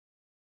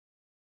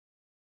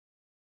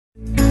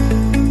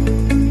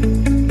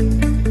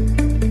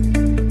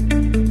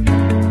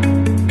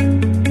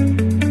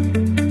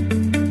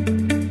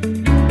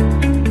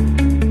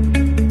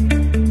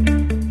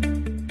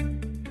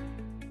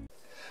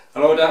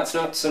Darts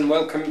Nutz and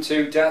welcome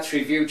to Darts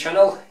Review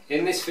channel.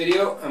 In this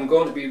video I'm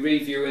going to be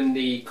reviewing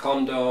the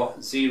Condor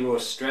Zero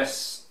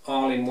Stress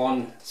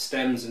all-in-one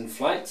stems and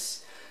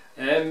flights.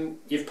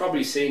 You've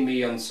probably seen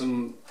me on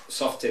some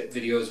soft tip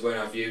videos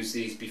where I've used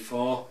these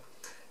before,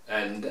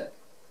 and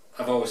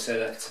I've always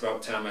said that it's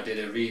about time I did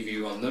a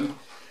review on them.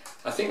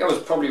 I think I was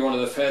probably one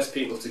of the first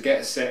people to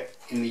get a set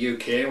in the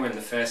UK when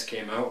they first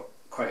came out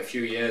quite a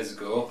few years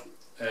ago,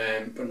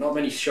 but not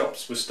many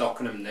shops were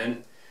stocking them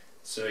then.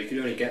 So you could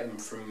only get them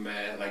from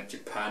like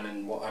Japan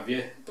and what have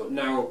you, but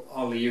now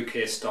all the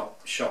UK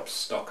shops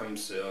stock them,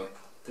 so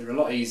they're a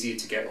lot easier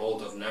to get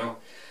hold of now.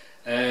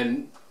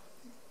 They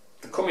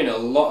come in a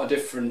lot of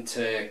different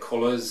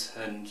colours,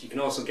 and you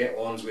can also get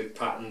ones with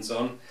patterns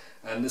on.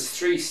 And there's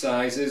three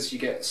sizes: you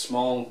get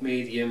small,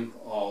 medium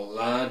or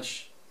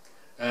large,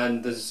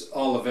 and there's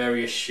all the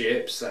various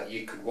shapes that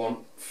you could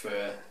want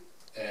for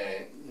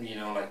you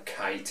know, like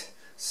kite,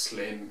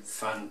 slim,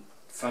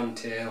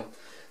 fantail.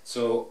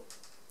 So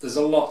there's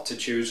a lot to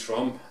choose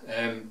from,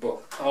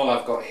 but all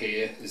I've got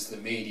here is the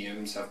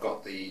mediums. I've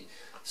got the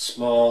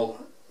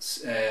small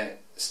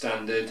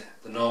standard,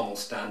 the normal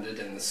standard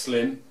and the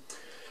slim.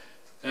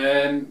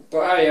 But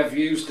I have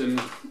used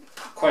them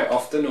quite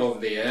often over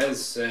the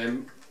years.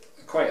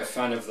 Quite a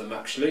fan of them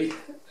actually.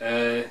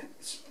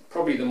 It's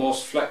probably the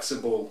most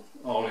flexible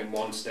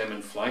all-in-one stem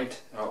and flight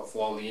out of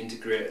all the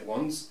integrated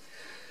ones.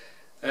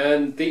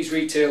 And these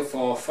retail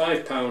for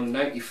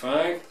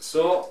 £5.95,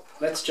 so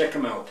let's check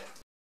them out.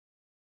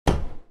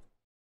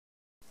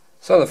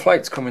 So the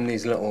flights come in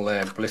these little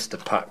blister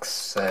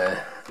packs.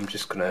 I'm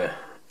just going to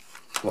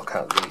look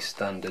at the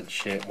standard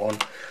shape one,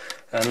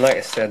 and like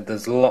I said,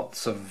 there's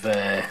lots of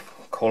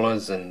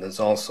colours, and there's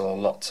also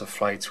lots of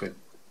flights with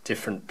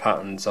different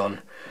patterns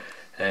on.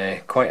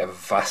 Quite a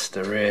vast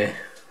array,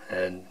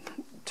 and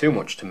too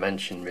much to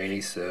mention really,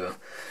 so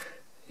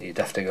you'd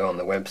have to go on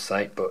the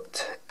website.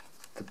 But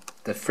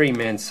the three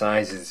main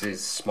sizes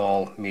is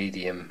small,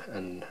 medium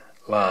and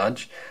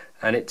large,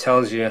 and it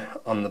tells you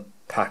on the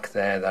pack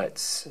there that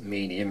it's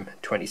medium,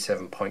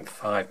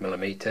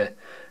 27.5mm,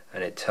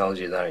 and it tells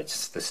you that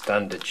it's the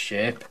standard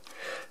shape.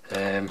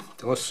 There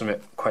was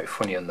something quite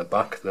funny on the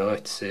back though.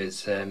 It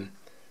says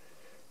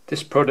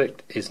this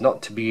product is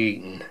not to be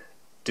eaten,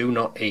 do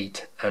not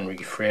eat and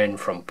refrain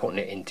from putting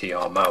it into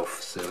your mouth.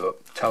 So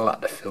tell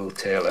that to Phil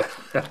Taylor.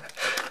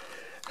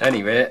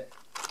 Anyway,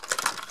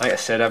 like I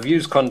said, I've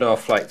used Condor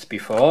flights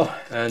before,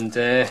 and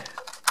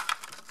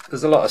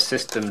there's a lot of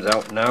systems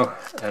out now,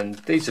 and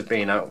these have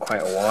been out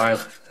quite a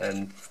while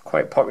and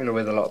quite popular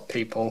with a lot of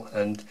people,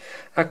 and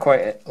I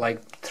quite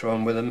like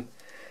throwing with them.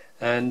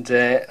 And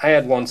I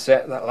had one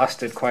set that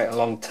lasted quite a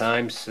long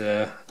time,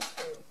 so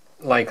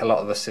like a lot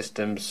of the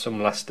systems,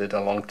 some lasted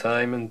a long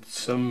time and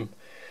some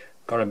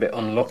got a bit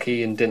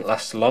unlucky and didn't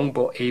last so long,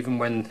 but even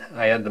when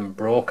I had them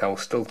broke I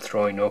was still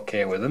throwing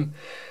okay with them.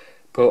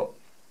 But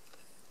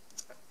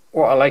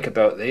what I like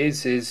about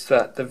these is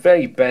that they're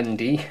very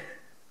bendy,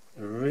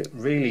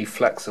 really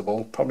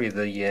flexible, probably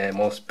the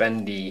most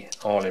bendy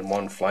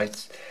all-in-one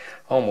flights.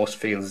 Almost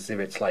feels as if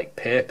it's like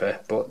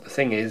paper, but the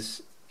thing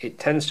is it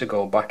tends to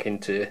go back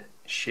into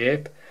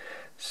shape,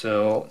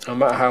 so no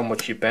matter how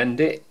much you bend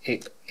it,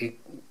 it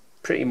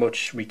pretty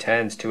much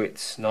returns to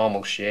its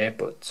normal shape,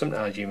 but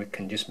sometimes you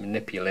can just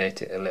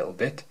manipulate it a little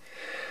bit.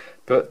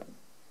 But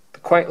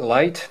they're quite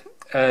light,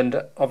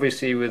 and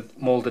obviously with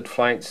moulded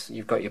flights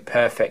you've got your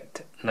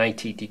perfect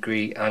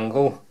 90-degree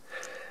angle,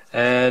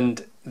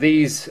 and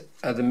these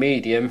are the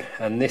medium,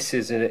 and this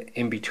is an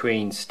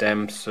in-between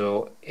stem,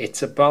 so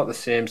it's about the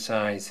same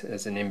size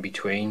as an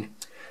in-between.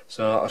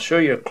 So I'll show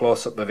you a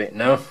close-up of it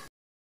now.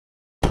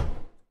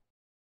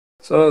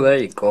 So there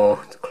you go,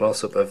 the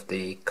close-up of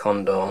the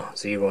Condor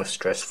Zero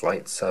Stress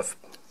flights. I've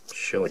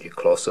showed you a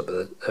close-up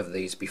of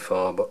these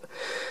before, but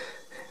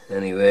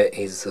anyway,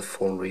 here's the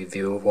full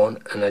review of one,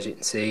 and as you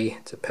can see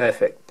it's a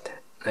perfect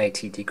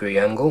 90-degree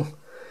angle,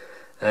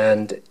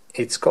 and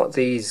it's got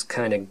these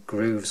kind of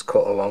grooves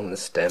cut along the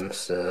stem,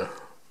 so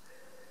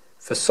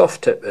for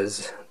soft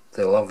tippers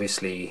they'll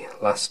obviously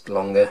last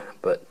longer,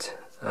 but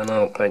I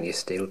know plenty of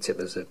steel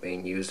tippers have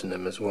been using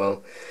them as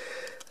well.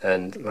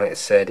 And like I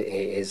said, it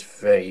is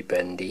very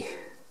bendy.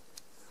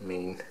 I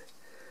mean,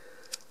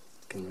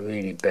 you can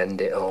really bend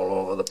it all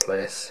over the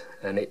place,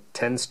 and it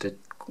tends to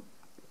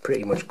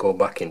pretty much go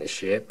back into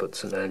shape, but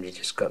sometimes you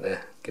just got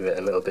to give it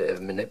a little bit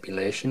of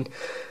manipulation.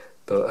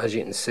 But as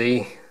you can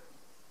see,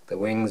 the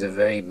wings are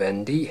very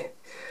bendy,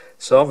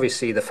 so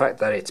obviously the fact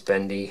that it's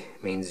bendy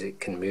means it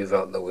can move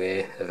out the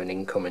way of an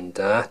incoming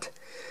dart.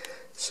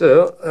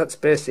 So that's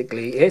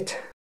basically it.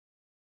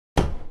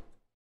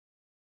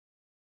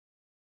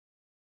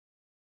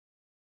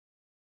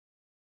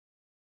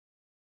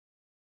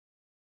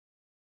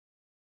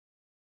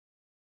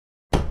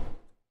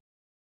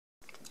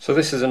 So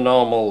this is a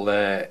normal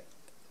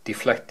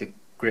deflected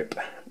grip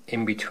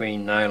in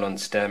between nylon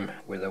stem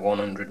with a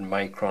 100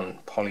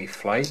 micron poly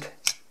flight,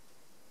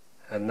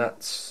 and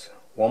that's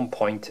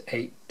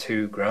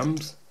 1.82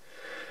 grams,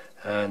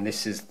 and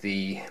this is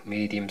the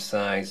medium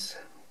size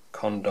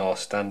Condor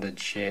standard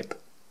shape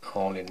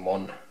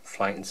all-in-one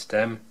flight and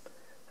stem,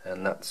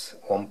 and that's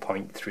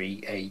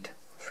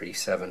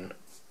 1.3837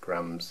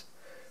 grams.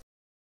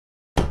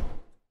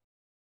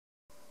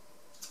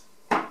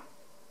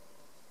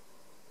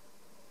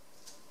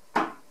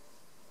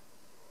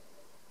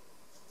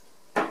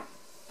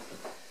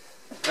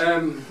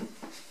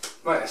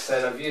 Like I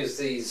said, I've used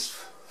these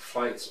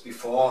flights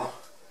before,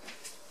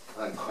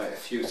 and quite a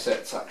few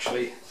sets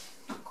actually.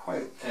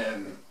 Quite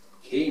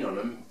keen on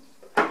them.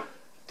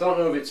 Don't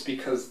know if it's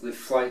because the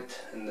flight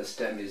and the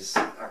stem is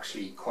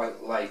actually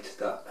quite light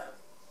that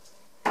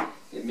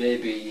it may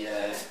be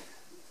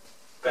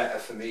better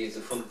for me as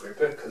a front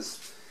gripper,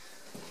 because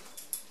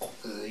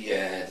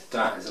the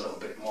dart is a little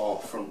bit more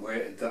front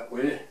weighted that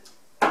way.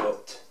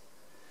 But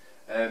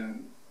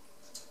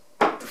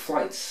the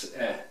flight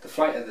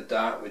of the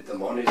dart with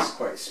them on is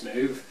quite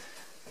smooth,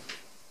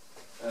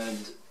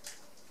 and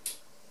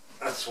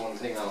that's one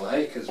thing I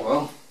like as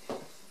well.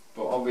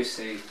 But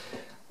obviously,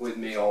 with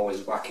me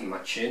always whacking my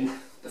chin,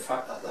 the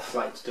fact that the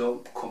flights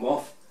don't come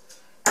off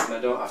and I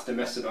don't have to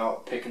mess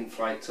about picking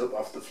flights up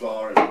off the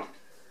floor and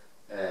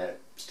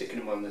sticking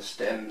them on the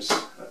stems,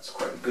 that's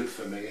quite good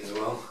for me as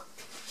well,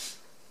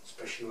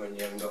 especially when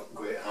you haven't got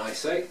great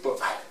eyesight. But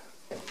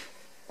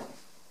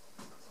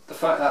the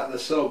fact that they're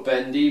so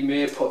bendy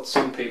may put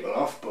some people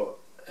off, but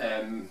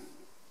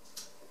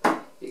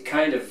it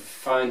kind of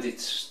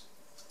finds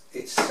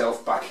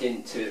itself back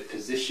into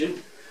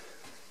position.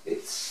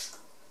 It's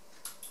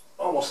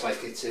almost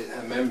like it's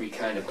a memory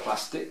kind of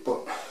plastic,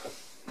 but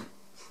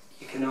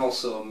you can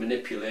also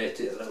manipulate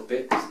it a little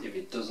bit if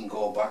it doesn't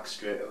go back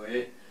straight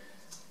away,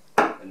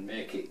 and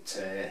make it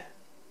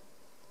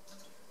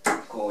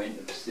go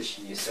into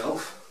position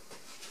yourself.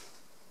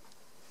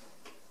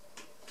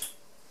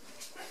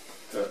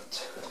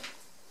 But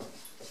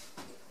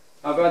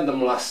I've had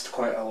them last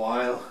quite a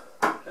while.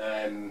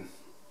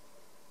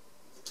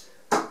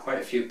 Quite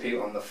a few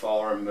people on the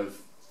forum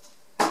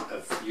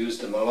have used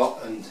them a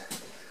lot and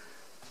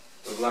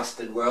they've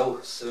lasted well,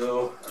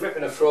 so I'm not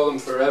going to throw them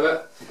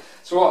forever.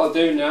 So what I'll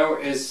do now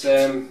is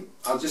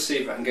I'll just see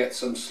if I can get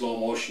some slow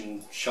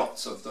motion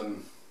shots of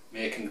them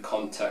making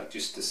contact,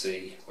 just to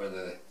see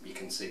whether you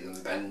can see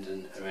them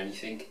bending or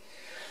anything.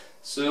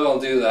 So I'll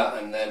do that,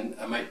 and then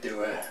I might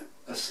do a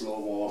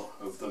slow-mo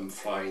of them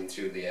flying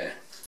through the air.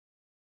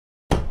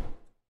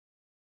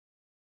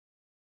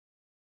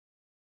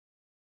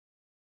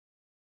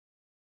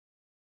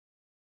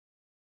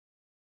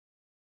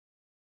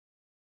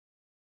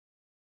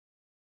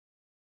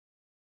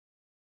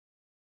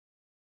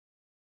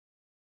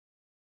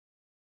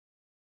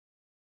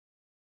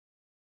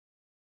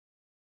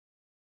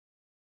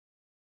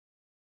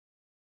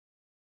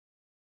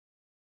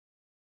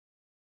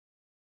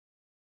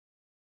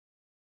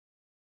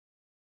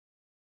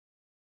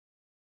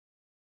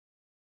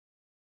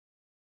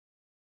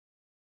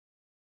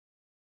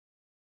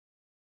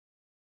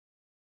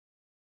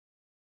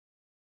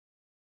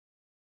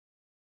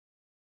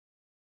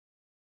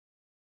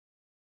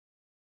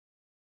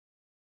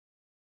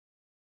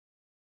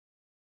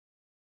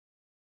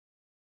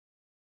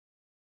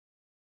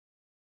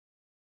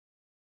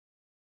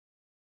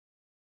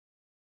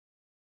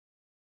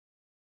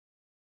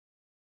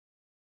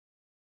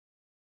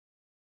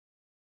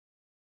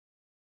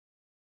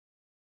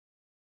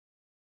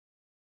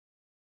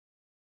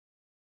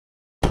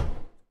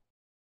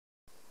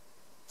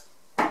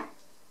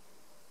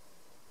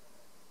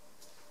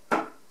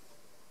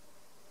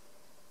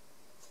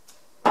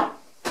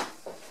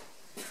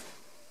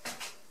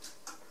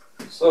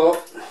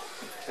 So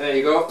there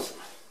you go,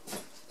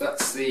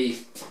 that's the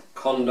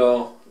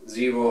Condor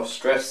Zero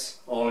Stress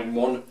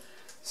all-in-one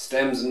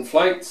stems and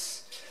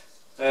flights.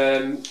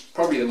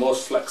 Probably the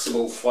most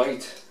flexible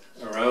flight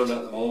around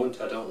at the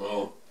moment. I don't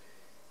know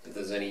if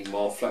there's any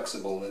more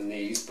flexible than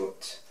these,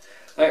 but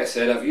like I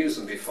said, I've used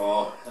them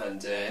before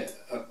and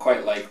I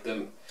quite like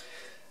them.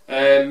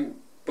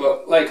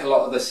 But like a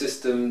lot of the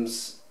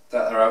systems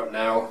that are out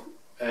now,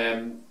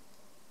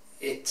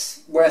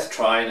 it's worth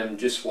trying them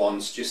just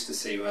once, just to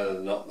see whether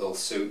or not they'll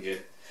suit you.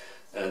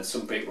 And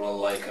some people will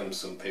like them,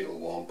 some people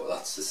won't, but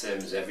that's the same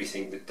as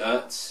everything with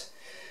darts.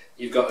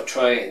 You've got to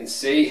try it and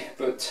see,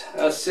 but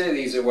I'd say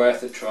these are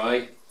worth a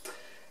try.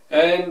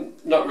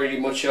 Not really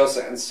much else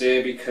I can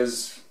say,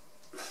 because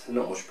there's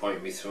not much point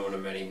in me throwing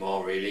them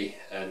anymore really.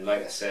 And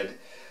like I said,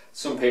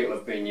 some people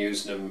have been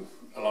using them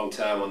a long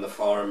time on the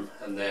forum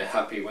and they're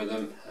happy with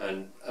them,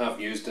 and I've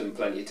used them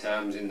plenty of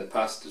times in the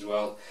past as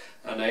well,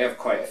 and I have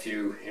quite a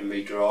few in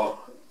my drawer.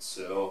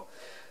 So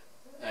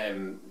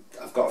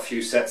I've got a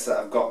few sets that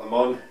I've got them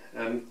on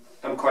and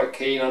I'm quite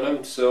keen on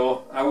them,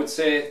 so I would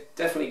say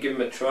definitely give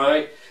them a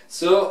try.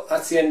 So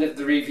that's the end of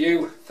the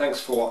review. Thanks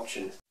for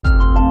watching.